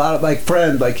a lot of my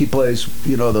friend, like he plays,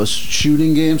 those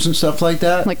shooting games and stuff like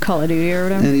that. Like Call of Duty or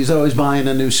whatever? And he's always buying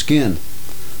a new skin,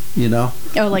 Oh,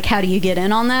 like how do you get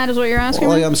in on that is what you're asking?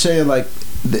 Well, like I'm saying, like,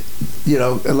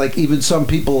 like even some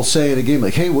people say in a game,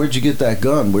 like, hey, where'd you get that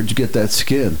gun? Where'd you get that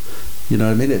skin? You know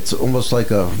what I mean? It's almost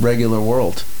like a regular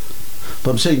world.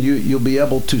 But I'm saying you'll be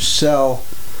able to sell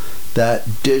that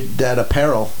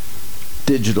apparel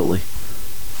digitally.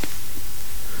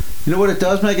 You know what it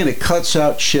does, Megan? It cuts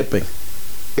out shipping.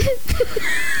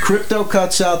 Crypto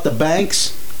cuts out the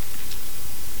banks.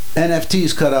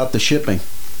 NFTs cut out the shipping.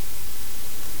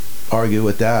 Argue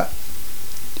with that.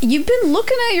 You've been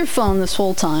looking at your phone this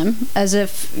whole time as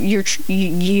if you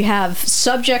have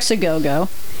subjects a go-go,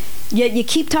 yet you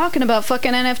keep talking about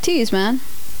fucking NFTs, man.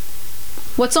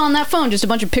 What's on that phone? Just a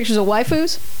bunch of pictures of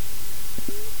waifus?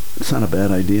 It's not a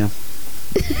bad idea.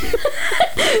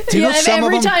 Do you know some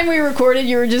every of them? time we recorded,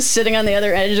 you were just sitting on the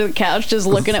other edge of the couch, just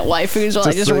looking at waifus while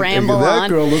I just ramble that on. That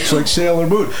girl looks like Sailor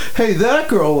Moon. Hey, that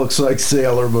girl looks like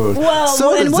Sailor Moon.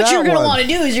 Well, and what you're going to want to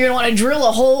do is you're going to want to drill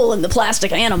a hole in the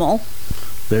plastic animal.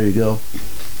 There you go.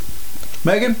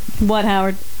 Megan? What,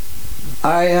 Howard?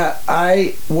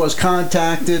 I was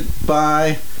contacted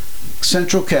by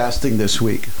Central Casting this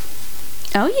week.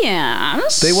 Oh, yeah.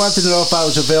 They wanted to know if I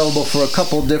was available for a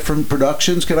couple different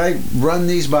productions. Could I run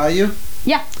these by you?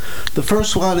 Yeah. The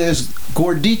first one is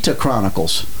Gordita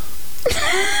Chronicles.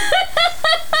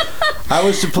 I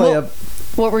was to play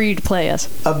What were you to play as?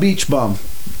 a beach bum.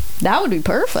 That would be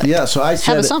perfect. Yeah, so I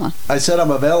said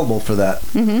I'm available for that.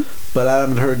 Mm-hmm. But I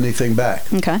haven't heard anything back.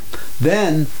 Okay.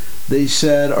 Then they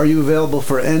said, "Are you available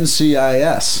for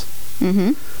NCIS?"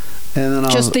 Mm-hmm. And then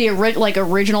just the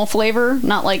original flavor,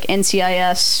 not like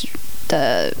NCIS.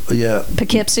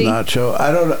 Poughkeepsie. Not sure.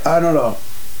 I don't know.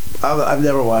 I've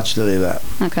never watched any of that.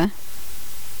 Okay.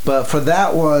 But for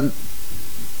that one,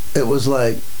 it was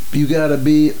like you got to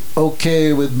be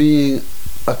okay with being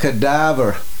a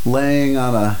cadaver laying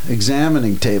on a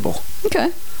examining table.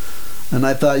 Okay. And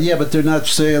I thought, yeah, but they're not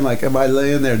saying like, am I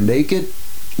laying there naked?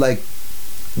 Like,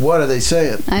 what are they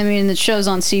saying? I mean, it shows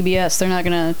on CBS. They're not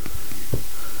gonna.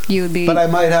 You would be. But I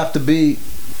might have to be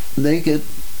naked.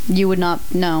 You would not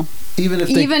know. Even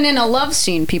in a love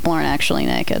scene, people aren't actually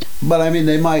naked. But I mean,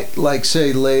 they might like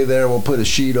say, lay there. We'll put a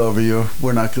sheet over you.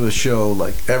 We're not going to show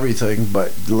like everything,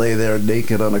 but lay there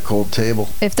naked on a cold table.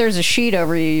 If there's a sheet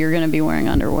over you, you're going to be wearing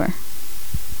underwear.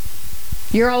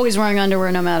 You're always wearing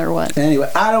underwear no matter what.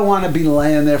 Anyway, I don't want to be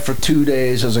laying there for 2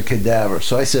 days as a cadaver,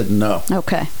 so I said no.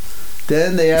 Okay.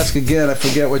 Then they ask again, I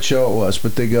forget what show it was,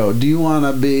 but they go, do you want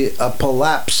to be a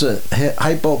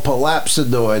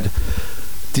hypopolapsidoid?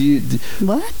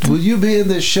 What? Will you be in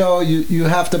this show? You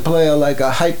have to play a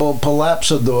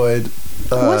hypopolapsidoid.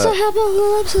 What's a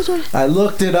hypopolapsidoid? I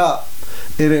looked it up,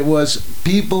 and it was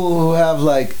people who have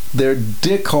like their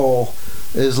dick hole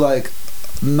is like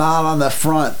not on the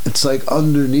front, it's like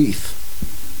underneath.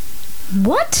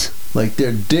 What? Like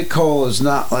their dick hole is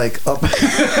not like up. What in the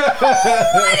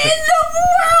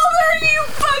world are you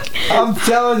fucking? I'm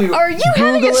telling you. Are you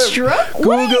having a stroke?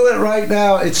 Google it right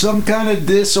now. It's some kind of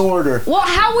disorder. Well,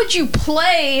 how would you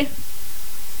play?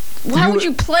 How would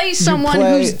you play someone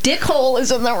whose dickhole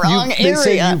is in the wrong area? They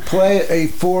say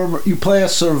you play a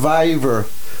survivor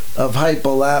of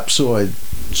hypolapsoid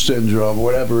syndrome,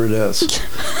 whatever it is.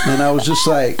 And I was just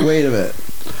like, wait a minute.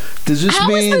 Does this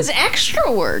mean? How is this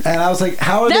extra work? And I was like,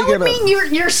 how are they gonna? That would mean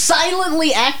you're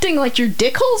silently acting like your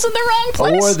dickhole's in the wrong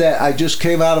place. Or that I just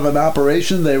came out of an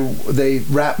operation. They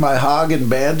wrapped my hog in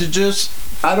bandages.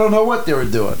 I don't know what they were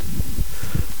doing,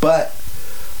 but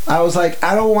I was like,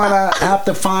 I don't want to have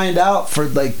to find out for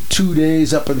like 2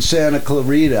 days up in Santa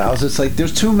Clarita. I was just like,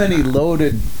 there's too many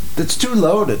loaded. It's too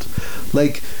loaded.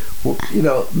 Like, well, you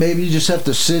know, maybe you just have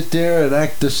to sit there and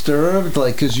act disturbed,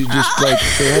 like, because you just, like,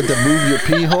 they had to move your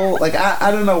pee hole. Like, I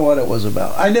don't know what it was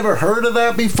about. I never heard of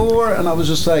that before, and I was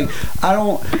just like,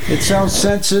 it sounds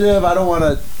sensitive. I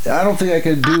don't think I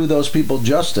could do those people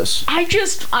justice. I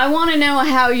want to know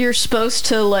how you're supposed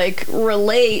to, like,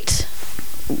 relate,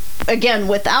 again,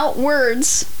 without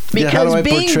words. Because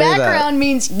being background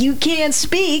means you can't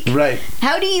speak. Right.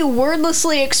 How do you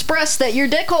wordlessly express that your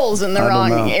dickhole's in the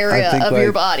wrong area of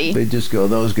your body? They just go,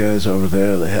 those guys over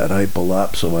there, they had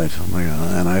hypolapsoid. Oh my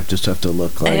God. And I just have to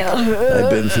look like I've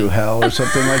been through hell or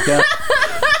something like that.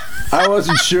 I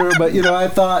wasn't sure, but, you know, I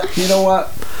thought, you know what?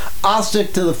 I'll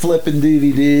stick to the flipping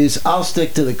DVDs. I'll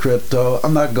stick to the crypto.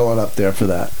 I'm not going up there for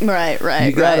that. Right.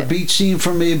 You got a beach scene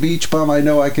for me, a beach bum. I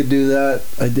know I could do that.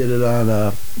 I did it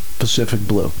on Pacific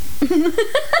Blue.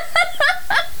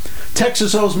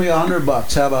 Texas owes me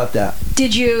 $100. How about that?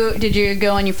 Did you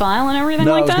go on your file and everything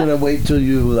like that? No, I was gonna wait till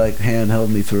you like handheld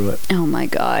me through it. Oh my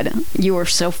God, you were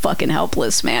so fucking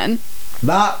helpless, man.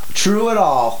 Not true at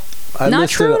all. Not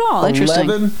true at all. Interesting.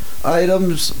 11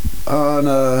 items on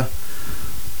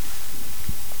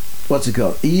what's it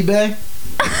called? eBay.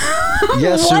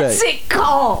 Yesterday. What's it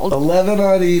called? 11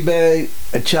 on eBay.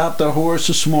 I chopped a horse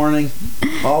this morning,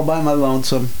 all by my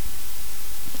lonesome.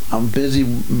 I'm busy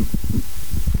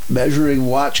measuring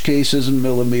watch cases and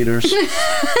millimeters.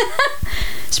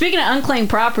 Speaking of unclaimed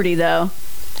property, though,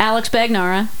 Alex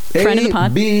Bagnara, friend of the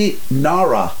pod. A.B.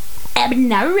 Nara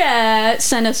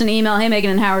sent us an email. Hey,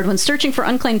 Megan and Howard. When searching for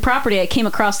unclaimed property, I came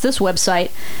across this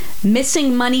website,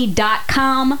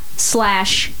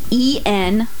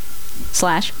 missingmoney.com/en/.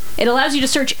 It allows you to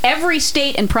search every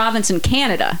state and province in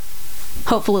Canada.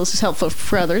 Hopefully this is helpful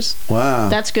for others. Wow.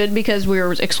 That's good because we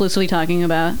were exclusively talking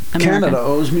about America. Canada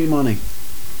owes me money.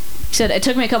 He said, it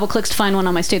took me a couple clicks to find one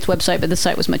on my state's website, but this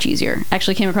site was much easier.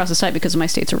 Actually came across the site because of my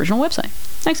state's original website.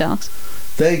 Thanks, Alex.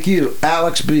 Thank you.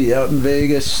 Alex B. out in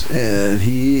Vegas, and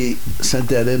he sent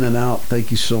that in and out. Thank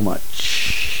you so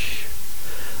much.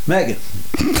 Megan.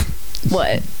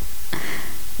 What?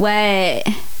 Wait.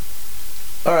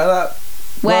 All right.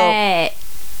 Wait.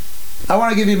 I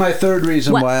want to give you my third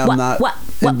reason why I'm not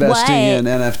investing in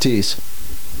NFTs.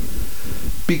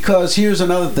 Because here's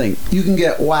another thing. You can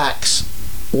get wax.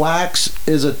 Wax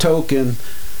is a token,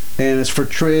 and it's for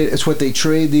trade. It's what they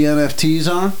trade the NFTs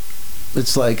on.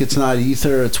 It's like, it's not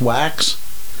ether, it's wax.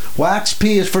 Wax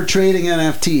P is for trading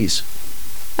NFTs.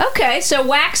 Okay, so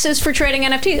wax is for trading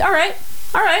NFTs. All right.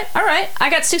 I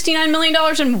got $69 million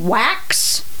in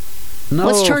wax. No.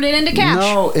 Let's turn it into cash.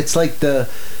 No, it's like the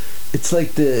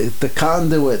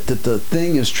conduit that the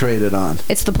thing is traded on.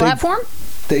 It's the platform?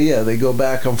 They go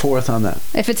back and forth on that.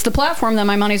 If it's the platform, then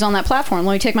my money's on that platform.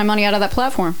 Let me take my money out of that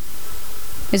platform.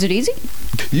 Is it easy?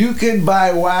 You can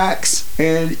buy wax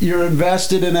and you're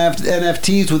invested in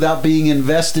NFTs without being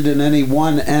invested in any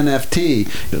one NFT.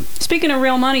 Speaking of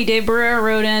real money, Dave Barrera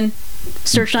wrote in,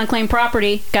 searched unclaimed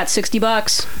property, got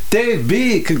 $60. Dave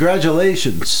B,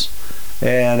 congratulations.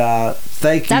 And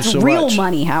thank you so much. That's real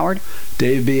money, Howard.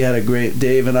 Dave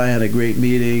and I had a great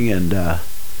meeting, and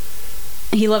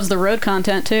he loves the road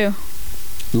content too.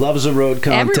 Loves the road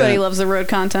content. Everybody loves the road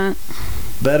content.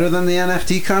 Better than the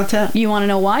NFT content? You want to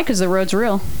know why? Because the road's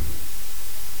real.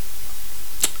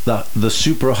 The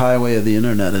super highway of the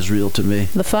internet is real to me.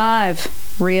 The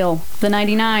 5, real. The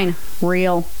 99,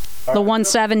 real. The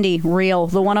 170, real.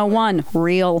 The 101,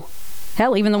 real.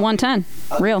 Hell, even the 110,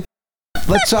 real.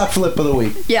 Let's talk flip of the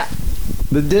week. Yeah.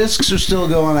 The discs are still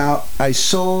going out. I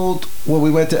sold when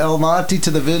we went to El Monte to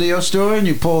the video store, and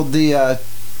you pulled the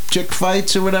chick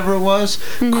fights or whatever it was,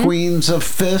 Queens of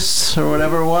Fists or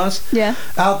whatever it was. Yeah.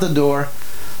 Out the door.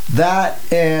 That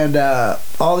and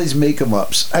all these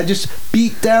make-em-ups. I just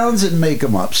beat downs and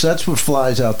make-em-ups. That's what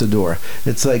flies out the door.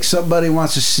 It's like somebody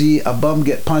wants to see a bum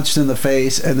get punched in the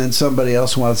face, and then somebody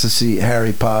else wants to see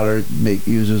Harry Potter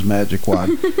use his magic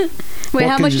wand. Wait,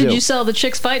 how much did you sell the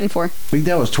chicks fighting for? I think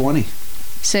that was $20.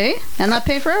 See? And that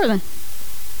paid for everything.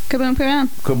 Kaboom, kabam.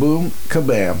 Kaboom,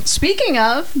 kabam. Speaking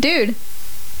of, dude,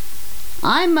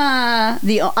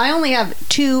 I only have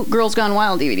 2 Girls Gone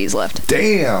Wild DVDs left.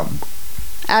 Damn.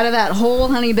 Out of that whole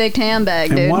Honey Baked Ham bag,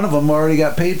 dude. And one of them already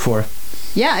got paid for.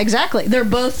 Yeah, exactly. They're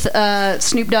both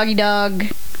Snoop Doggy Dogg,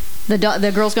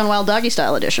 the Girls Gone Wild Doggy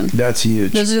Style edition. That's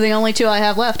huge. Those are the only 2 I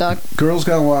have left, dog. Girls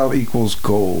Gone Wild equals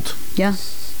gold. Yeah.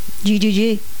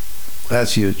 GGG.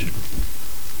 That's huge.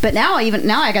 But now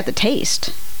I got the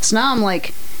taste. So now I'm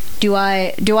like, do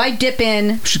I dip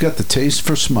in? She's got the taste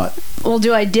for smut. Well,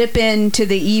 do I dip into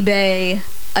the eBay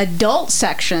adult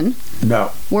section?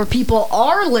 No. Where people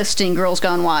are listing Girls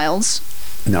Gone Wilds.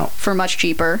 No. For much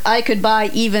cheaper. I could buy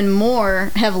even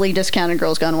more heavily discounted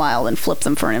Girls Gone Wild and flip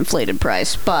them for an inflated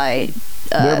price by...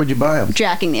 Where would you buy them?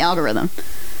 Jacking the algorithm.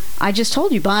 I just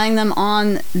told you, buying them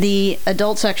on the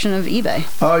adult section of eBay.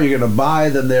 Oh, you're going to buy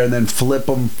them there and then flip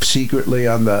them secretly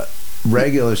on the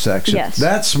regular section? Yes.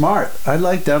 That's smart. I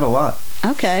like that a lot.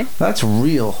 Okay. That's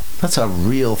real. That's a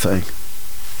real thing.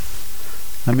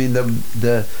 I mean,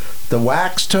 the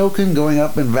wax token going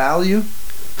up in value,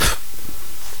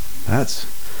 that's...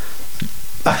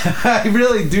 I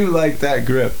really do like that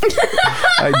grip.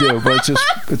 I do, but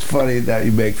it's funny that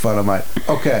you make fun of mine.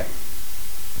 Okay.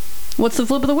 What's the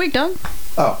flip of the week, Doug?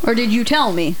 Oh. Or did you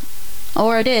tell me?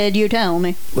 Or did you tell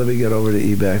me? Let me get over to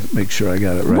eBay, make sure I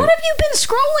got it right. What have you been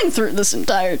scrolling through this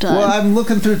entire time? Well, I'm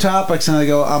looking through topics and I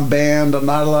go, I'm banned. I'm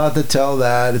not allowed to tell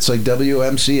that. It's like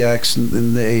WMCX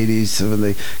in the 80s when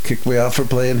they kicked me out for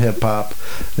playing hip hop.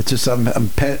 It's just I'm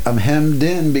hemmed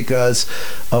in because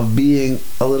of being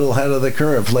a little ahead of the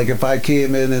curve. Like if I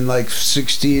came in like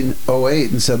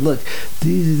 1608 and said, look,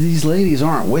 these ladies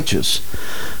aren't witches.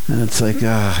 And it's like,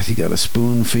 you got to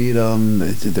spoon feed them.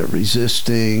 They're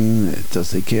resisting.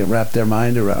 They can't wrap their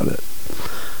mind around it.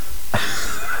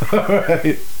 All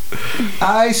right.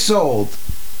 I sold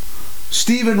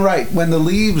Stephen Wright, When the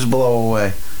Leaves Blow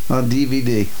Away, on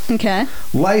DVD. Okay.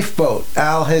 Lifeboat,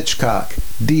 Al Hitchcock,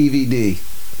 DVD.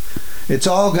 It's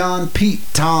All Gone, Pete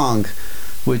Tong,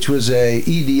 which was a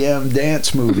EDM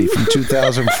dance movie from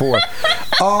 2004.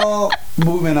 All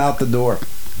moving out the door.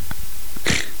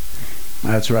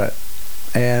 That's right.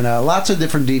 And lots of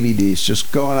different DVDs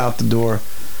just going out the door.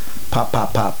 Pop,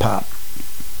 pop, pop, pop.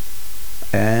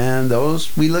 And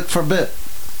those we look for a bit.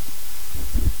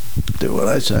 Do what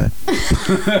I say.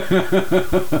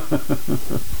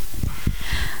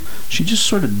 She just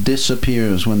sort of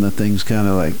disappears when the thing's kind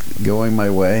of like going my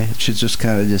way. She just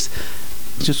kind of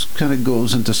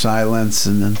goes into silence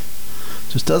and then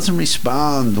just doesn't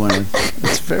respond when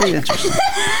it's very interesting.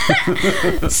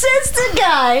 Says the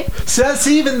guy. Says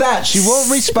even that. She won't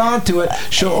respond to it.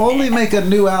 She'll only make a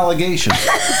new allegation.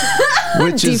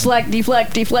 Which deflect.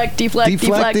 deflecting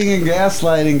and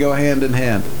gaslighting go hand in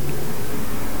hand.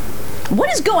 What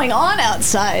is going on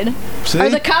outside? See? Are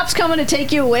the cops coming to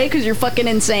take you away because you're fucking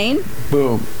insane?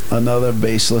 Boom. Another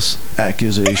baseless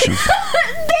accusation.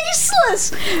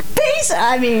 Baseless!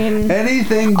 I mean...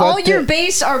 Anything but... all your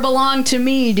base are belong to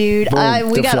me, dude.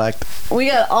 Boom. Deflect. We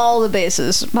got all the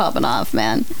bases popping off,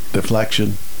 man.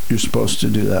 Deflection. You're supposed to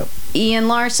do that. Ian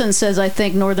Larson says, I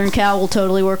think Northern Cal will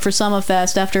totally work for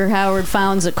Summerfest after Howard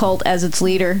founds a cult as its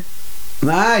leader.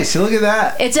 Nice. Look at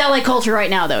that. It's LA culture right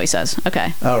now, though, he says.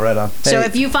 Okay. Oh, right on. So hey.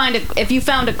 if you found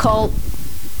a cult,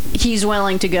 he's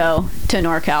willing to go to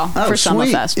NorCal for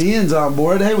sweet. Summerfest. Ian's on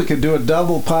board. Hey, we could do a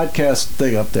double podcast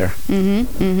thing up there.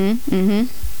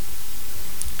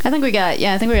 I think we got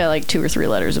like 2 or 3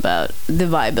 letters about the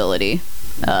viability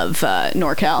of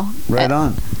NorCal. Right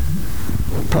on.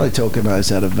 Probably tokenize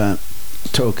that event.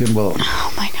 Token will.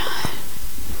 Oh my god.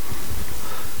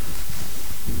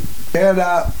 And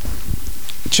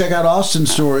check out Austin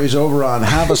Stories over on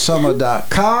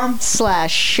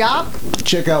haveasummer.com/shop.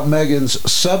 Check out Megan's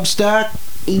Substack.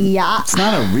 Yeah. It's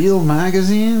not a real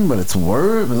magazine, but it's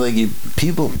word. Like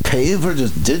people pay for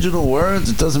just digital words.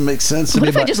 It doesn't make sense to me. What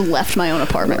if I just left my own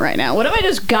apartment right now? What if I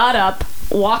just got up,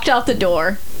 walked out the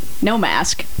door, no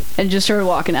mask, and just started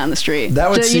walking down the street?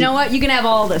 You know what? You can have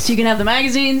all this. You can have the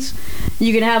magazines.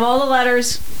 You can have all the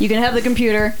letters. You can have the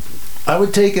computer. I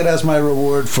would take it as my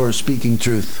reward for speaking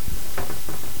truth.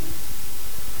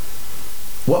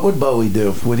 What would Bowie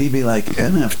do? Would he be like,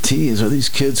 NFTs, are these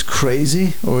kids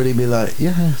crazy? Or would he be like,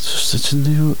 yeah, it's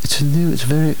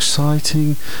very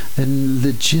exciting and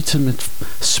legitimate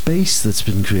space that's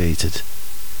been created?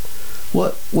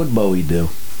 What would Bowie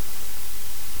do?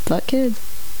 Fuck kids.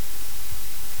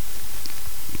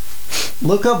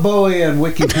 Look up Bowie on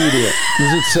Wikipedia.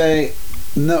 Does it say,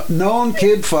 known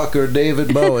kid fucker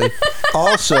David Bowie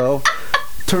also...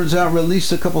 turns out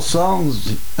released a couple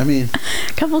songs. I mean,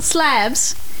 a couple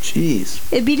slabs. Jeez.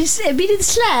 It be the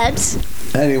slabs.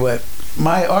 Anyway,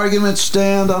 my arguments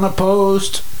stand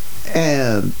unopposed,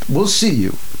 and we'll see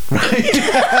you. Right?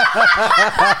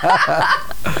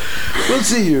 We'll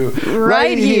see you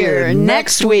Right here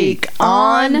next week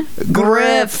on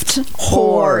Grift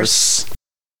Horse.